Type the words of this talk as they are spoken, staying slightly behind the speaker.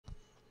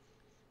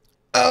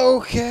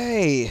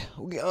Okay,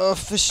 we are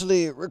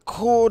officially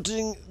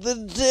recording the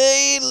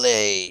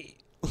daily.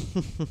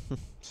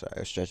 Sorry, I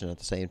was stretching at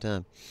the same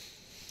time.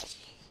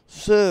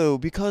 So,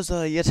 because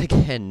yet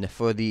again,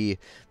 for the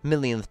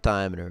millionth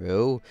time in a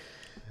row,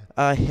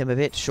 I am a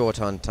bit short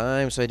on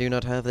time, so I do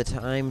not have the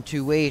time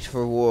to wait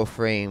for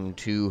Warframe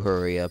to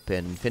hurry up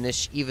and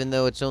finish, even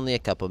though it's only a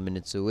couple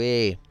minutes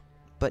away.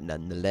 But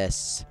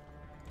nonetheless.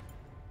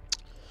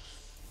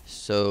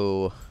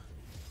 So,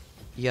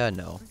 yeah,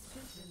 no.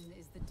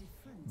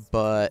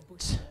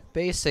 But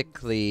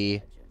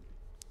basically,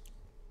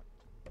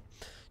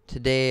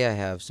 today I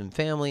have some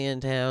family in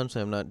town, so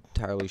I'm not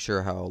entirely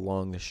sure how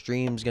long the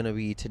stream's gonna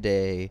be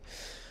today.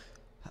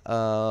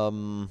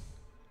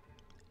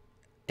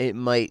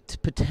 It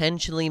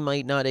potentially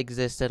might not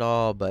exist at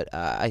all, but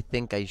I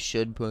think I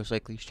should most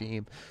likely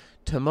stream.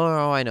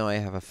 Tomorrow, I know I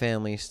have a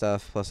family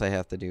stuff, plus I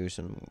have to do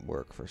some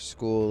work for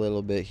school a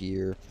little bit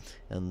here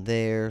and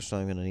there, so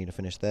I'm gonna need to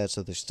finish that.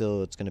 So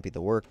it's gonna be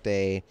the work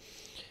day,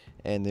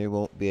 and there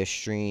won't be a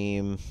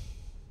stream.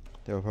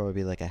 There will probably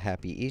be like a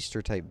Happy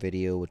Easter type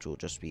video, which will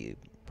just be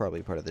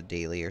probably part of the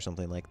daily or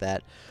something like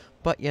that.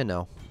 But you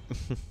know.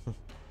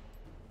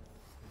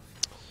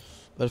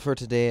 But for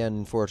today, I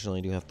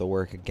unfortunately do have to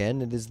work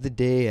again. It is the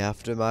day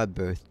after my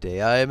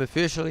birthday. I am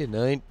officially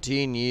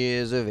 19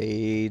 years of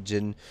age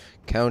and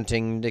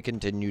counting to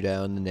continue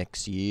down the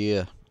next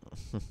year.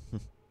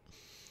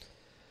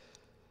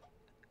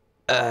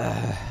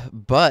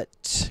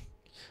 But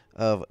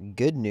of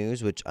good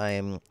news, which I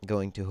am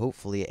going to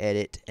hopefully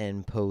edit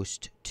and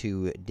post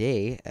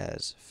today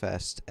as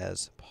fast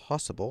as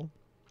possible,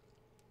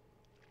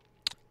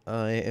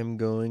 I am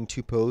going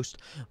to post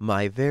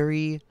my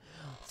very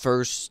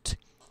first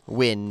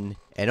win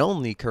and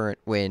only current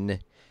win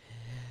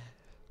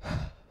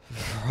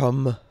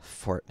from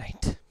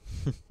Fortnite.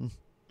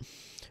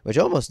 Which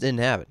almost didn't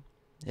happen.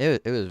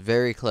 It was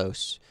very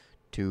close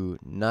to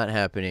not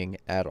happening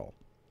at all.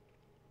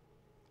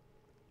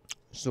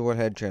 So what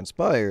had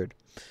transpired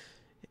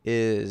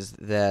is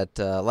that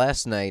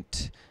last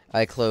night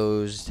I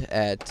closed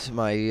at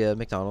my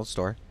McDonald's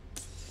store.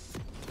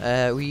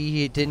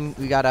 We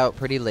got out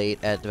pretty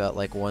late at about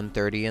like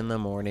 1:30 in the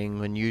morning,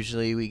 when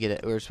usually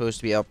we're supposed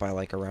to be out by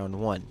like around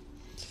 1.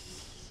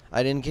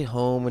 I didn't get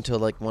home until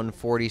like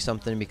 1:40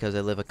 something because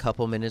I live a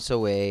couple minutes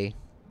away,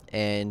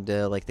 and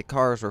like the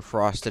cars were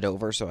frosted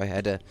over, so I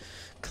had to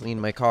clean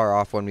my car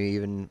off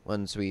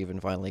once we even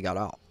finally got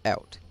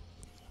out.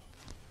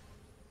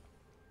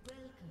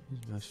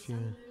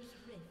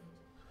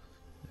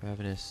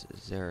 Ravenous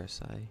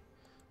Xerasai.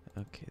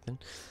 Okay then.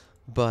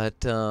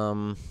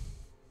 But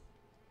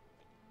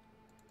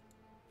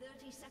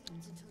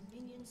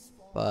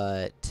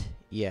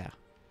yeah,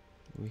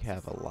 we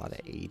have a lot of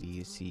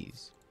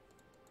ADCs.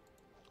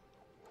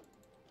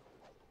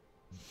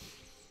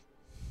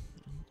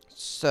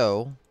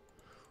 So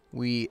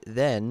we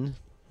then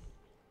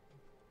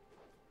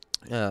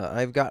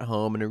I've got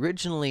home, and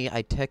originally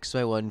I text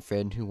my one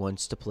friend who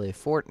wants to play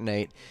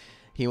Fortnite.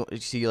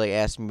 She like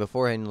asked me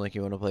beforehand, like,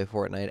 you want to play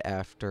Fortnite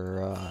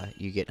after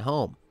you get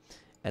home.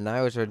 And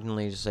I was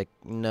originally just like,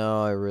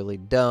 no, I really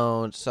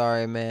don't.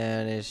 Sorry,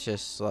 man. It's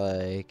just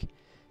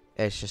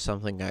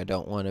something I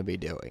don't want to be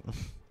doing.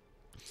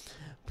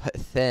 But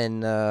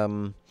then,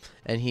 and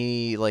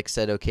he like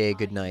said, okay,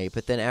 good night.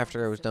 But then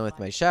after I was done with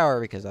my shower,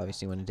 because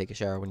obviously when you take a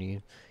shower when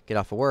you get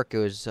off of work, it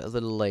was a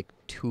little like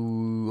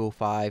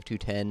 2:05,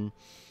 2:10,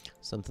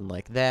 something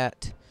like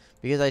that.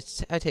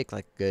 Because I take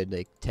like good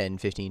like 10,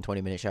 15,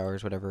 20-minute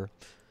showers, whatever.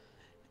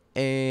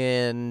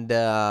 And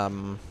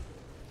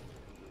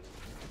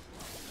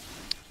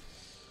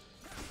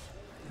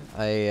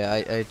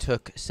I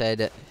took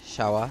said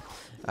shower.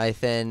 I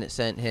then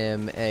sent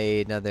him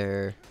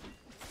another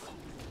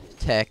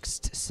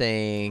text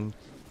saying,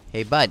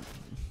 "Hey bud,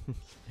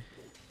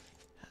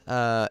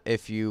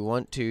 if you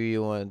want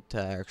to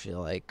actually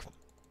like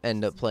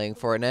end up playing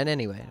Fortnite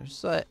anyway."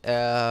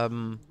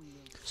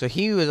 So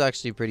he was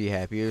actually pretty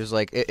happy. He was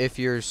like, "If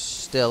you're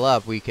still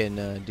up, we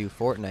can do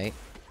Fortnite."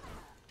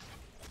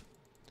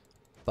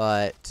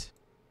 But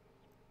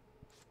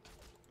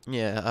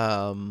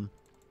yeah,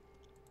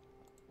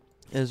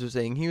 as I was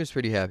saying, he was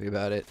pretty happy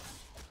about it.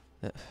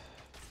 I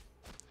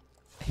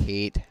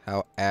hate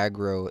how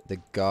aggro the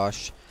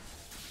gosh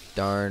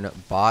darn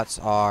bots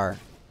are.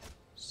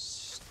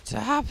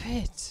 Stop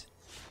it!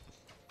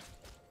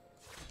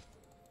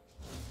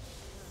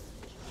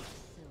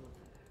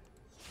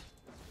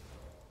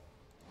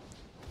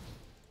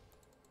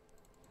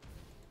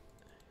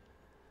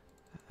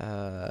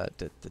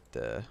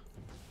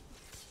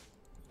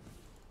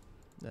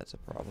 That's a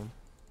problem.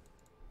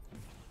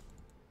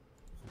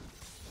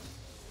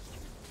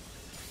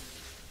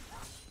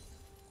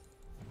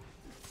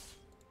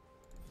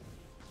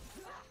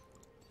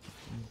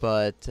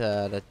 But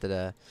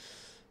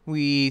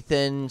we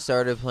then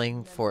started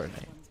playing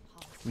Fortnite.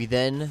 We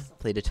then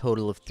played a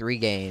total of 3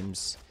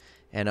 games,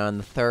 and on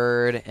the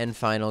third and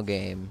final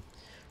game,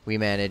 we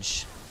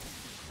managed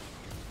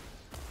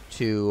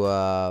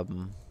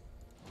to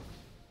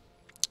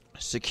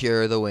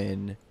secure the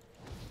win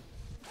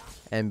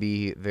and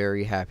be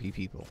very happy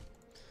people.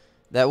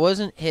 That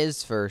wasn't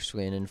his first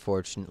win,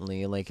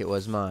 unfortunately, like it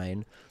was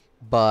mine,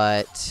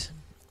 but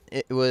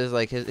it was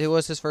like it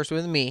was his first win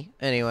with me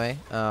anyway.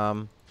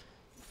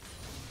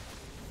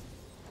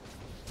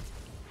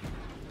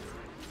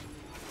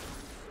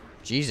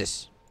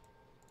 Jesus.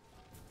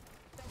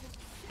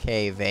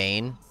 Okay,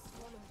 Vayne.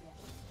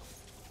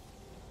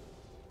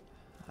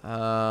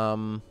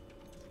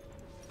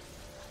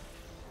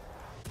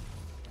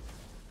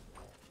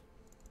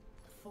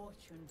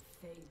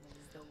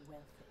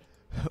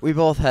 We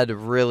both had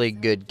really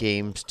good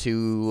games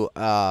too.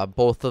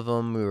 Both of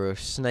them, we were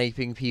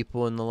sniping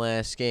people in the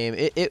last game.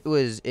 It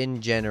was,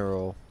 in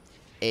general,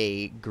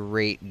 a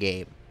great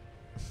game.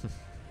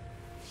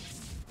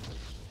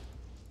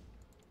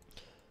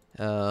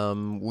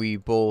 We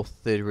both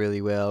did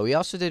really well. We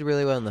also did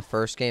really well in the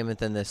first game, but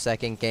then the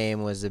second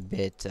game was a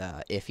bit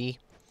iffy.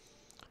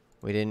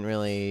 We didn't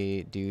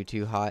really do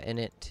too hot in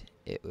it.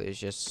 It was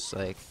just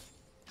like,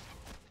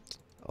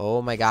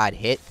 oh my god,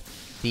 hit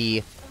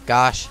the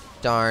gosh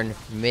darn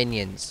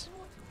minions.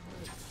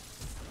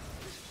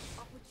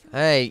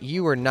 Hey,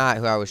 you were not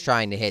who I was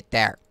trying to hit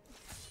there.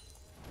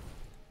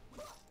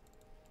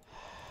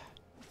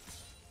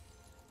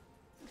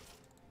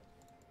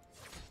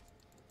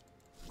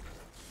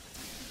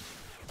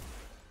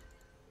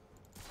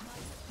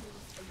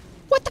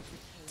 What the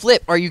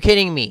flip? Are you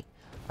kidding me?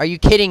 Are you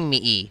kidding me,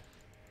 E?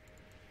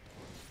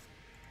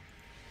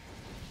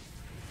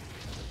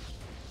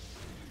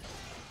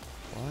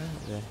 Why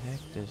the heck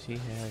does he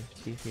have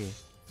TP?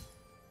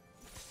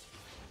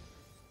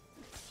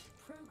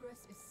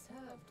 Progress is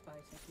served by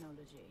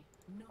technology,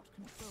 not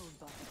controlled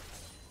by it.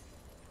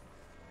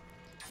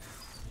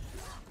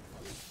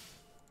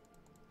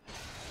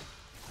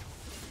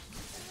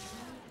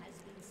 Has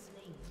been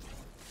slain.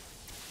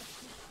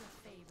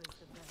 Favors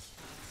the best.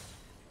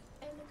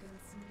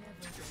 Elegance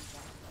never goes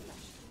out of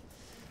fashion.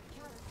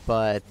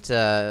 But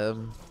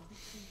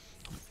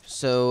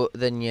so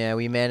then yeah,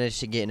 we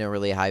managed to get in a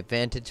really high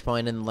vantage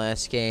point in the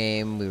last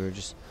game. We were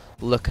just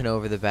looking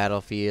over the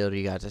battlefield.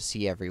 You got to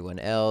see everyone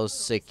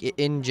else. Like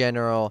in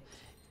general,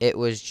 it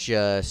was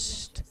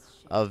just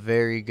a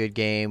very good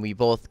game. We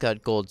both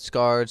got gold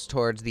scars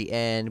towards the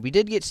end. We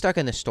did get stuck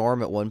in the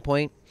storm at one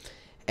point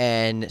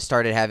and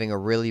started having a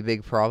really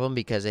big problem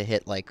because it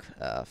hit like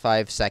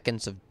 5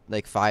 seconds of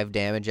like 5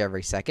 damage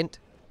every second.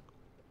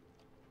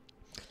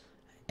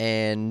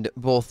 And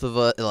both of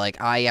us, like,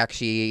 I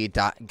actually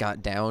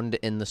got downed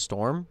in the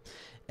storm,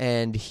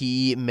 and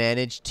he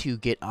managed to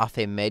get off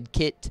a med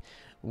kit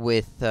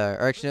with,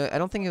 or actually, no, I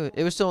don't think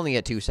it was still only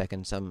at 2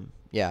 seconds,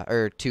 yeah,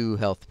 or 2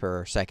 health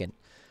per second.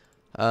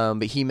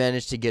 But he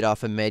managed to get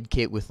off a med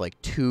kit with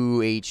like 2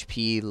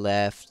 HP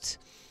left.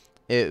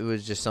 It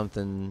was just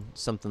something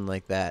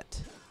like that.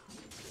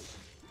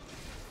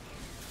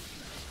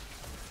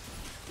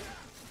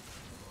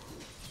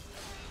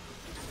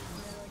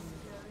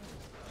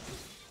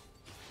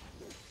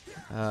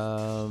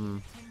 Attention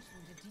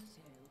to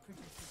detail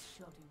produces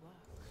shoddy work.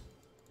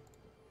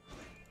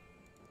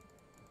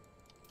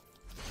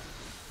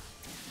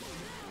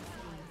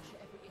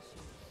 Every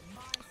issue,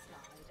 my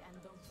side and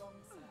the wrong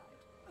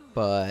side.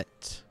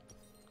 But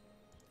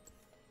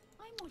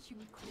I'm what you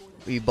would call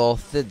we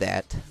both did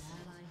that.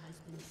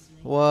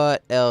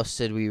 What else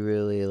did we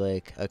really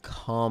like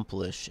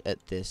accomplish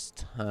at this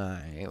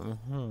time?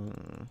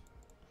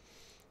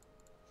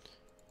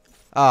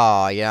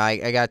 Oh yeah,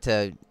 I got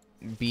to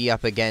be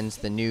up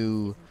against the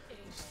new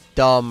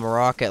dumb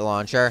rocket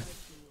launcher.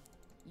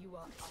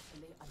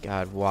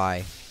 God,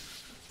 why?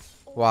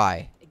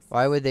 Why?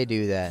 Why would they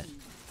do that?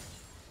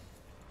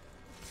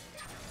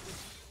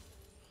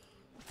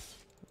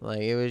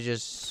 Like, it was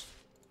just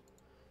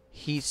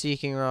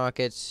heat-seeking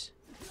rockets.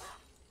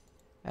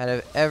 Out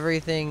of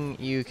everything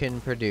you can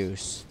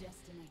produce,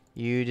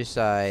 you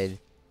decide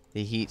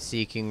the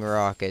heat-seeking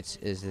rockets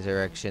is the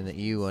direction that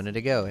you wanted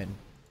to go in.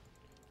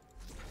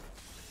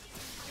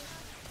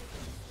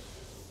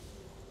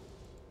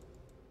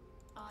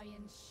 I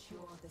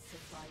ensure the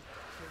survival.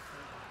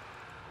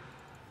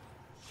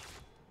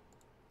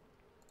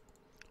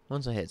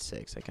 Once I hit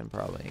 6, I can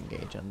probably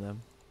engage on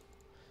them.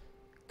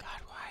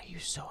 God, why are you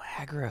so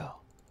aggro?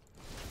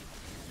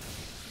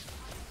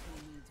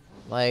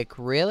 Like,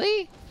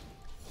 really?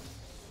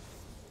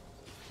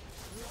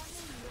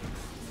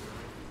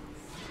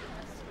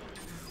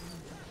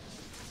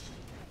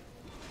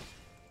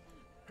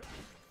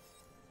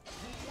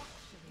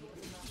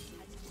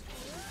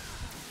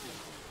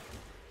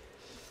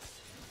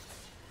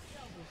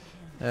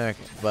 Okay,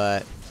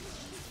 but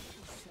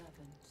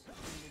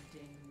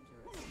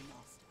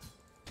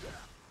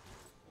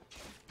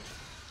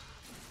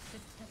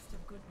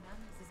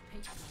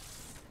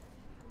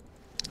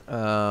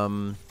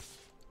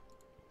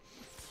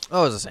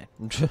what was I saying?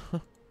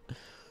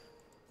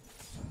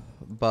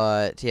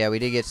 But yeah, we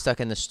did get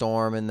stuck in the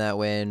storm in that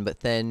win,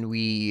 but then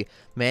we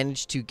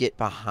managed to get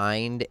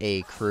behind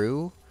a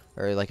crew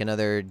or like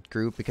another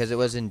group because it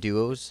was in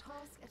duos.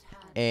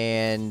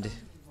 And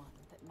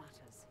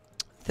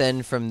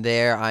then from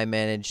there, I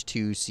managed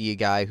to see a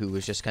guy who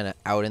was just kind of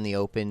out in the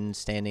open,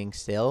 standing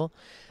still.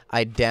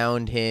 I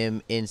downed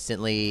him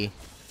instantly,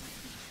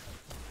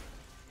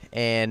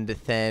 and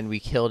then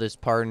we killed his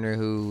partner,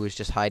 who was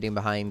just hiding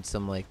behind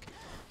some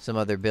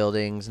other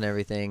buildings and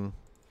everything.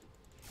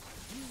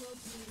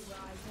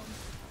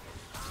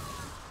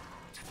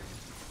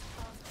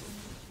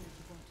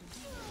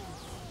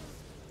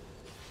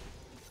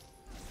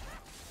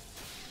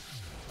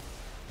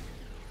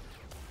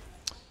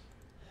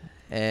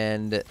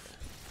 And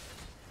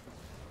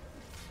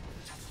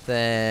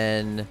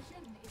then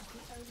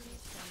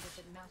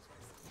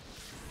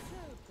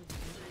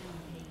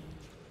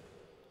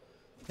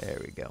there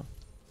we go.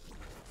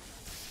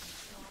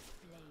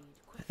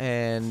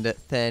 And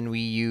then we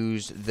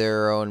used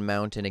their own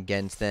mountain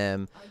against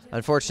them.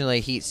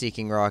 Unfortunately,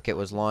 heat-seeking rocket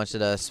was launched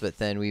at us, but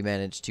then we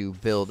managed to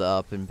build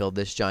up and build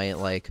this giant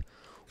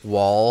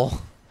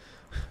wall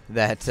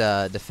that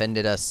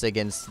defended us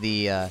against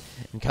the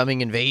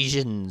incoming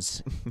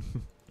invasions.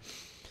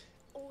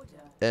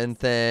 And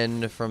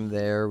then from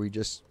there, we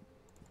just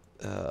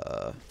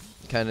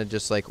kind of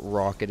just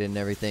rocketed and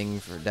everything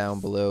for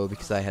down below,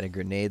 because I had a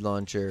grenade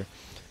launcher.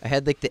 I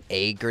had the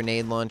A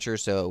grenade launcher,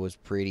 so it was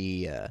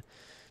pretty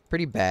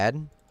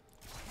bad.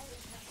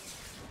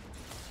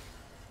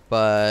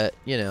 But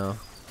you know.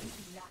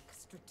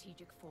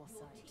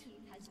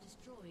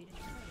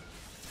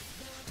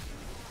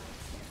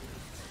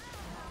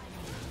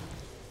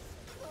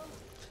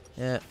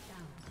 Yeah,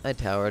 I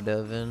tower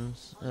dive,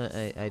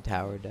 I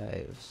tower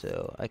dive,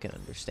 so I can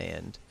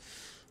understand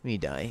me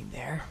dying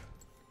there.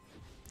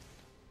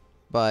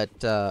 But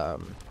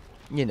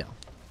you know,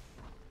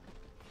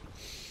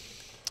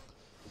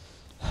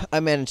 I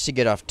managed to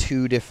get off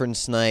 2 different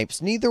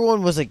snipes. Neither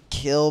one was a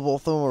kill,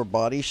 both of them were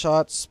body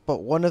shots,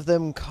 but one of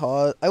them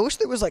caused... I wish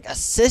there was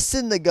assists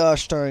in the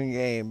gosh darn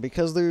game,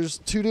 because there's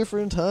 2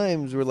 different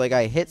times where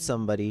I hit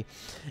somebody,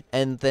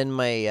 and then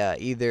my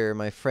either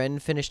my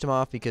friend finished him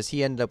off because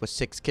he ended up with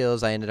 6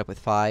 kills, I ended up with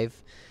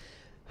 5.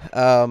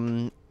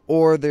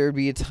 Or there'd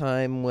be a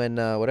time when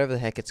whatever the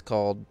heck it's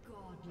called,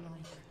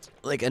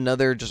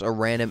 another just a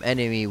random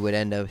enemy would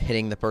end up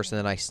hitting the person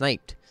that I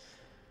sniped.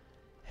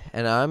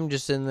 And I'm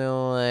just in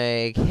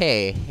there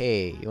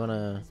hey, you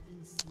wanna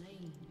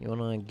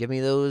give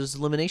me those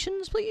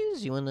eliminations,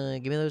 please? You wanna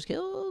give me those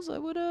kills? I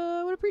would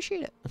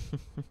appreciate it.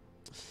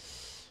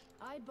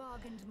 I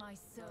bargained my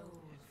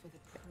soul for the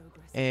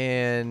progress.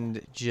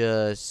 And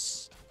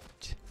just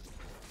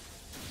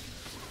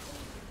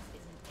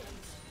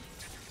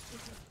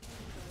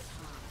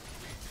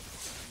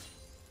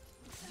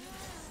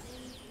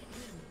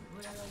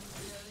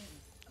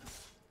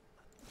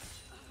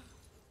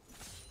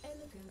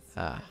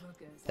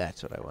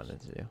that's what I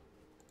wanted to do.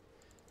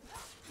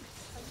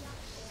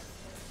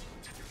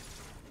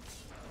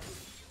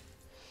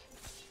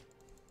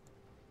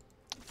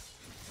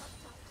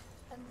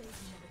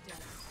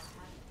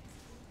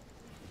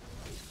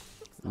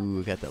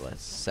 Ooh, got that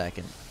last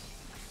second.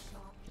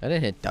 I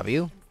didn't hit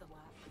W.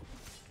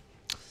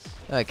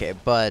 Okay,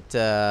 but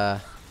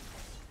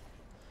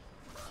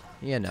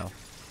you know.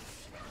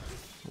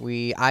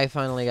 I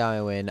finally got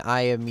my win.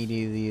 I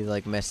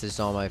immediately messaged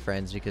all my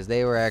friends because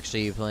they were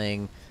actually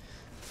playing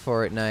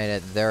Fortnite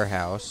at their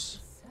house.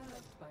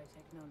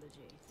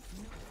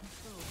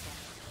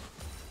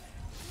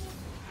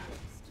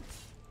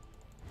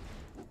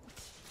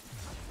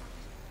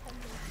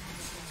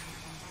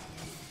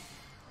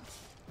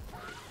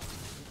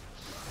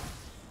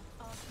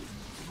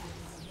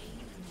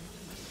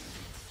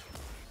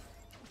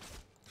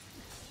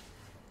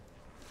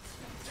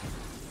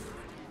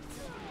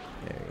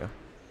 There you go.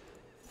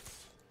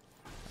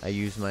 I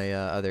used my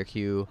other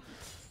Q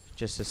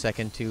just a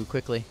second too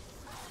quickly.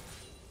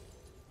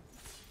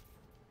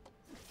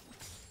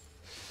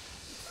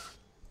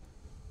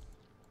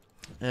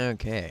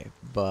 Okay,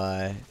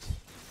 but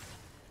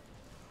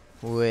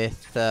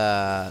with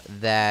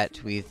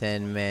that, we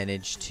then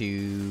managed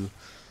to...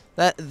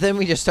 Then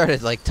we just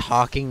started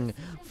talking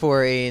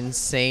for an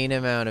insane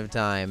amount of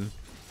time.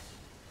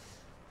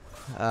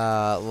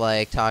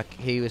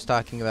 He was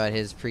talking about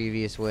his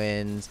previous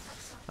wins.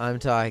 I'm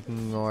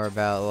talking more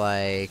about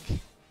I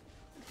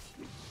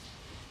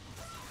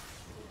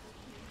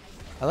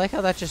like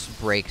how that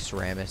just breaks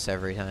Rammus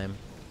every time.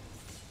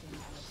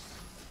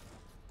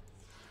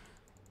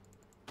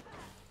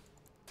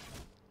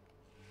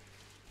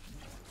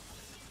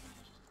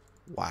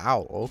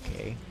 Wow,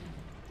 okay.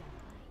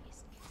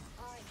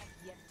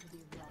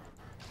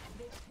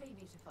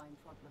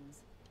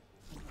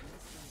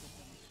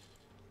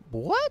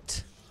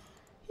 What?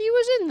 He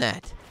was in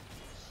that.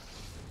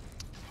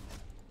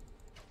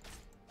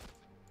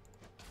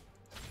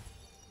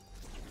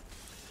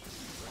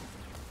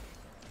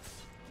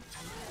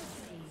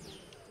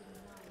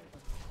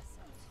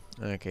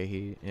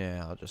 Okay,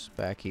 yeah, I'll just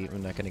back heat. We're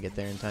not gonna get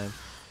there in time.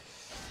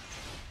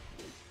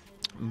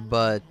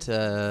 But,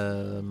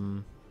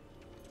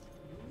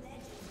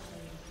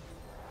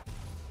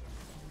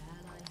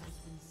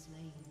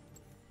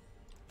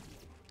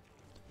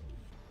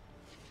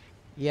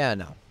 yeah,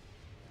 no.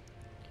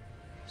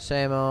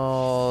 Same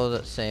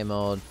old, same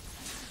old.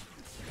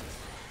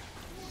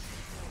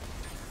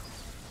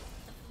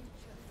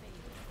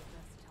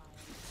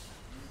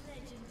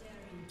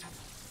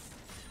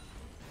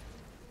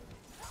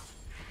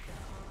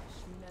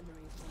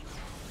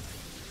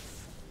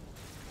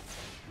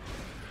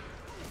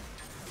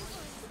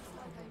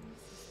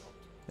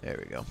 There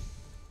we go.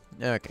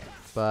 Okay,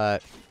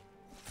 but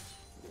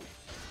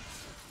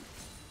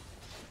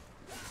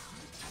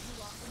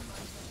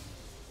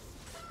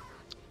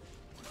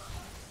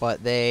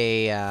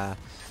they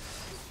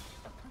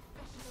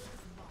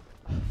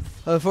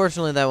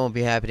unfortunately that won't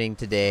be happening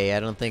today. I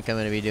don't think I'm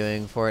going to be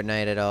doing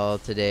Fortnite at all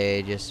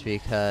today just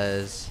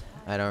because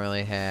I don't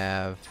really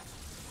have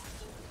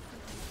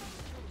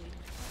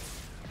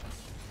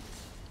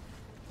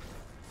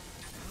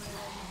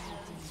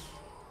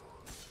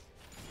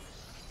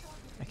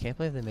I can't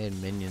believe they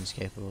made minions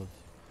capable of.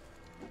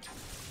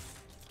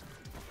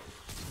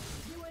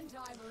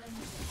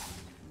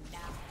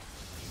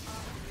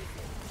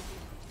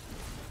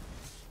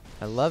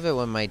 I love it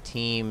when my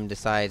team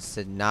decides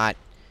to not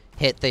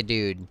hit the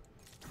dude.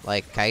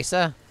 Like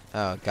Kaisa?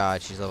 Oh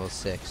god, she's level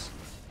 6.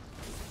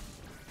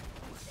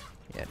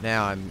 Yeah,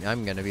 now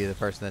I'm gonna be the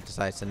person that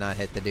decides to not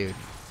hit the dude.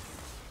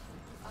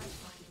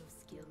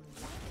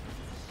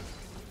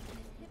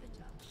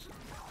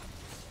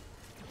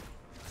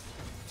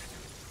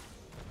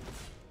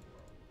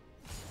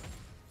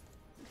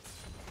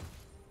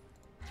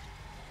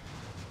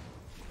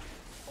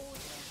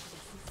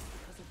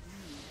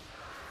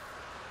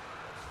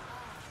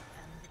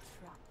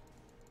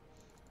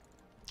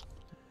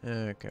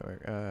 Okay,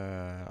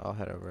 I'll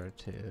head over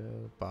to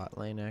bot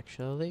lane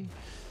actually.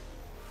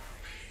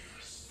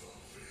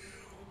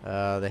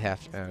 They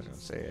have to. I was gonna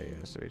say it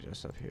has to be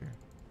just up here.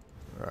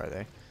 Where are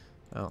they?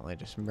 Oh, they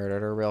just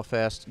murdered her real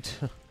fast.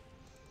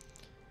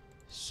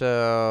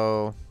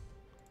 So.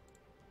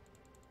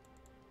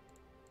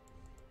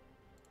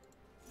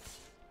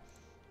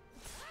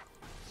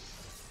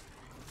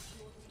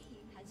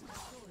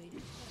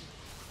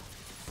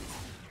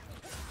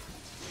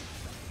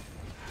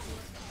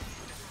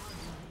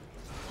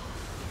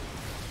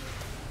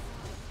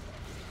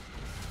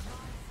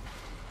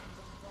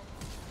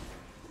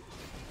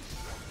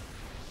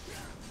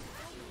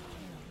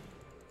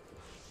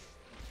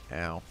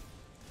 Ow.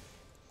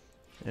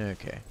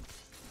 Okay.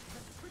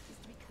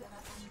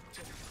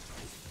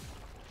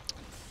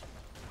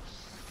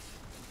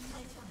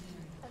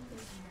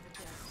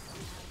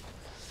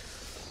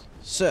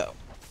 So,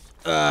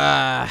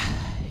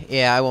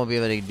 yeah, I won't be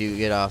able to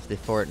get off the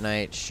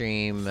Fortnite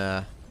stream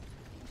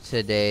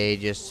today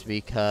just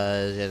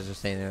because, as I was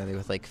saying earlier,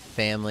 with like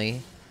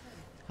family.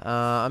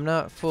 I'm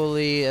not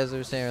fully, as I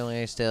was saying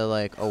earlier, still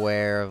like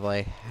aware of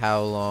like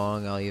how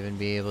long I'll even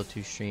be able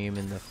to stream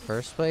in the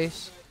first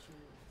place.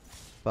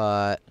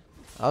 But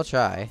I'll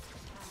try.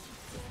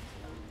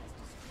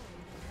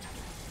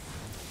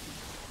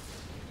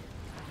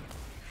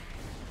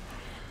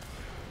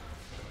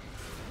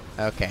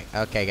 Okay,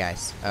 okay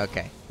guys,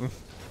 okay.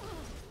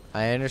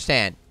 I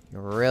understand. You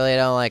really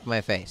don't like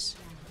my face.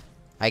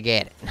 I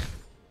get it.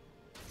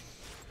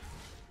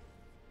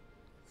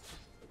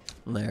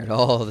 There,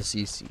 all the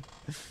CC.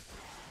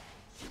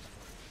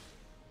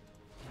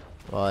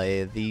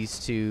 Well,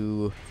 these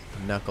two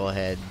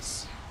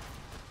knuckleheads.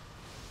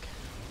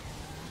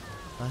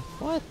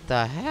 Like, what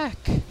the heck?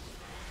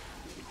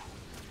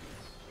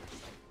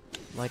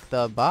 Like,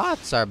 the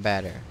bots are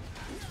better.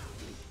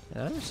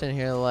 And I'm sitting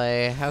here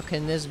like, how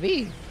can this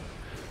be?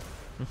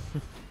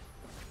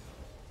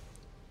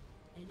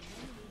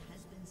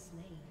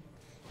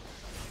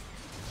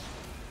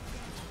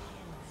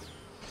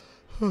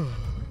 That's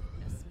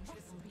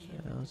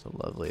a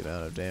lovely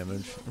amount of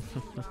damage.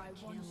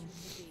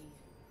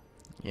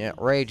 Yeah,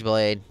 Rage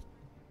Blade.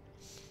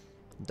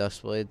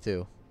 Dust Blade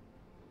too.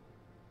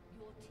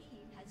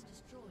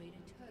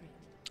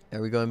 Are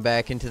we going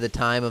back into the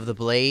time of the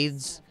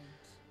blades?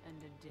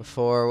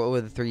 Before, what were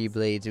the 3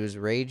 blades? It was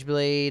Rage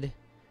Blade.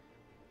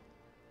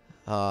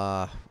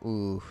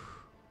 Ooh.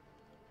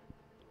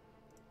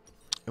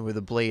 And were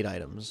the blade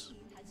items.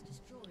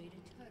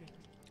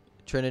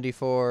 Trinity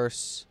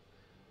Force.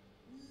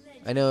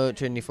 I know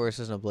Trinity Force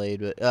isn't a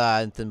blade, but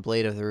and then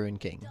Blade of the Ruined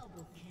King.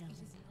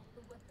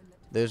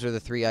 Those are the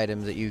 3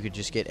 items that you could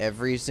just get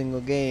every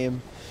single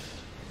game,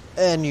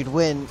 and you'd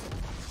win.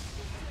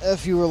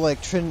 If you were like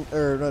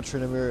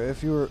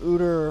if you were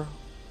Udyr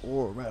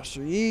or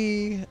Master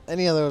Yi,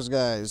 any of those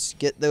guys,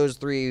 get those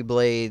 3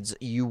 blades,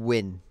 you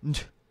win.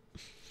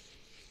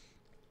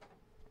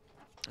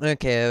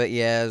 Okay, but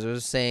yeah, as I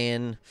was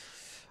saying,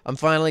 I'm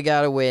finally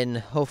got a win.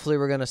 Hopefully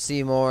we're gonna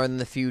see more in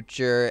the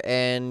future,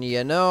 and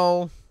you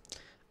know,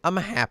 I'm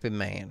a happy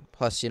man.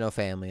 Plus, you know,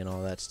 family and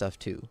all that stuff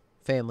too.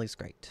 Family's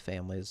great.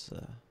 Family's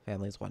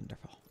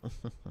wonderful.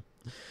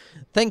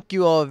 Thank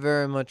you all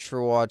very much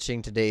for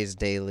watching today's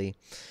daily.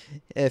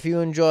 If you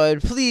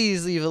enjoyed,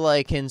 please leave a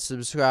like and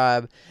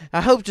subscribe.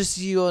 I hope to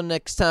see you all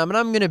next time, and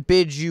I'm gonna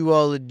bid you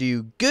all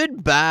adieu.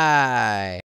 Goodbye.